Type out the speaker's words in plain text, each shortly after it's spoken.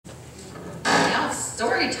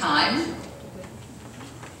story time.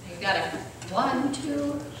 We've got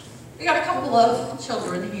we got a couple of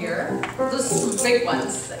children here. There's some big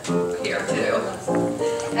ones here too.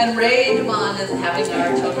 And Ray Devon is having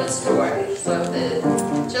our children's story. So if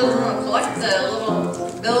the children will collect the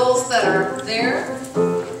little bills that are there,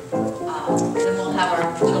 then we'll have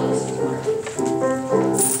our children's story.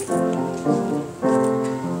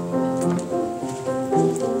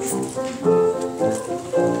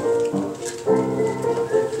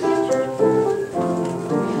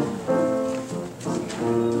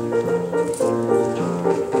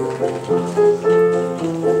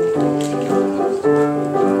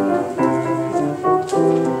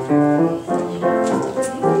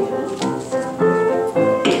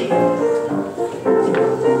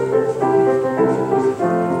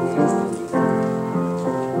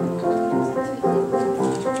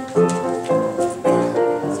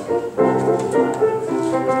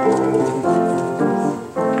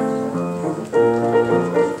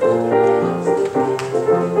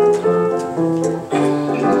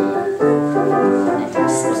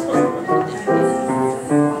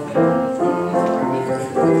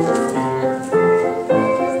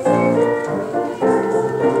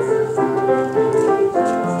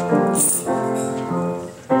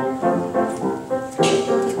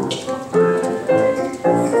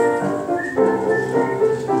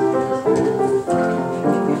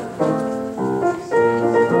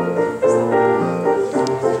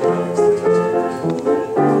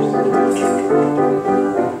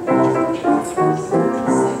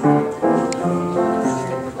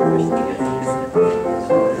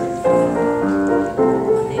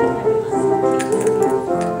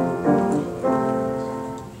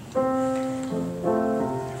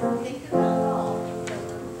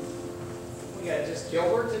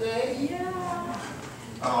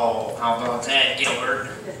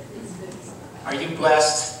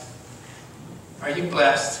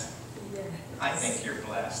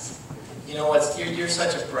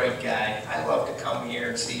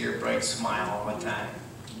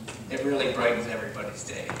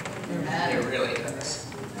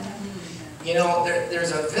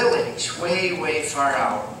 There's a village way far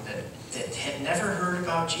out that had never heard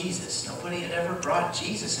about Jesus. Nobody had ever brought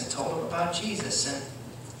Jesus and told them about Jesus.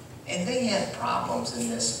 And they had problems in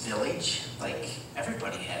this village, like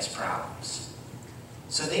everybody has problems.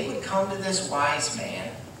 So they would come to this wise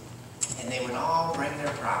man, and they would all bring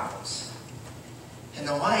their problems. And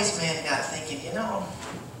the wise man got thinking,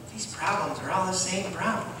 these problems are all the same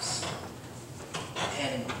problems.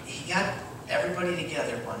 And he got everybody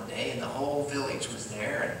together one day, and the whole village was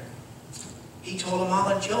there, and he told them all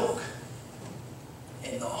a joke.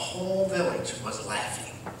 And the whole village was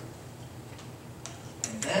laughing.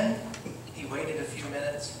 And then he waited a few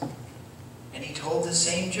minutes, and he told the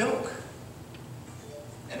same joke.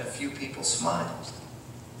 And a few people smiled.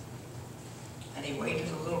 And he waited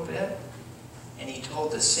a little bit, and he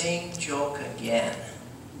told the same joke again.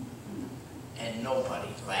 And nobody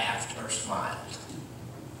laughed or smiled.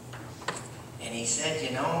 And he said,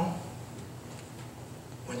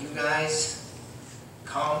 when you guys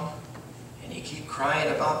come and you keep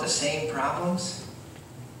crying about the same problems,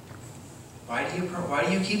 why do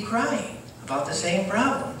you keep crying about the same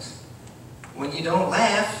problems when you don't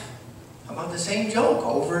laugh about the same joke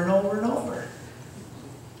over and over and over?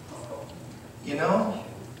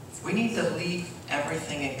 We need to leave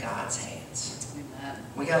everything in God's hands.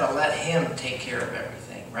 We got to let Him take care of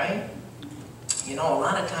everything, right? A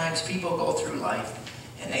lot of times people go through life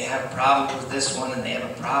and they have a problem with this one, and they have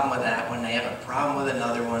a problem with that one, they have a problem with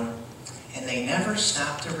another one, and they never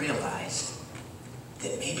stop to realize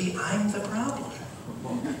that maybe I'm the problem.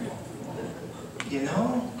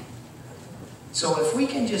 So if we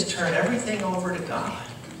can just turn everything over to God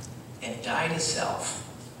and die to self,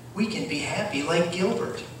 we can be happy like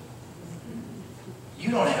Gilbert.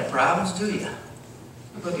 You don't have problems, do you?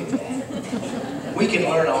 Look at that. We can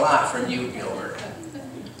learn a lot from you, Gilbert.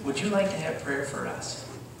 Would you like to have prayer for us?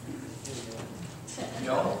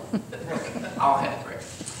 No? Okay, I'll have prayer.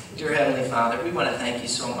 Dear Heavenly Father, we want to thank you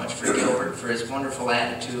so much for Gilbert, for his wonderful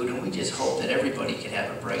attitude, and we just hope that everybody could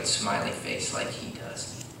have a bright, smiley face like he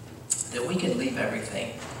does. That we can leave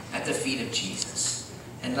everything at the feet of Jesus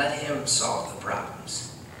and let Him solve the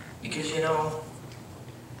problems. Because,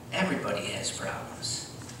 everybody has problems.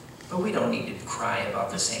 But we don't need to cry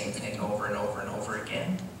about the same thing over and over and over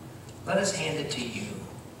again. Let us hand it to you,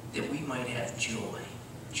 that we might have joy,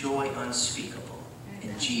 joy unspeakable.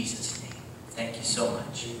 In Jesus' name. Thank you so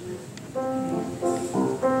much.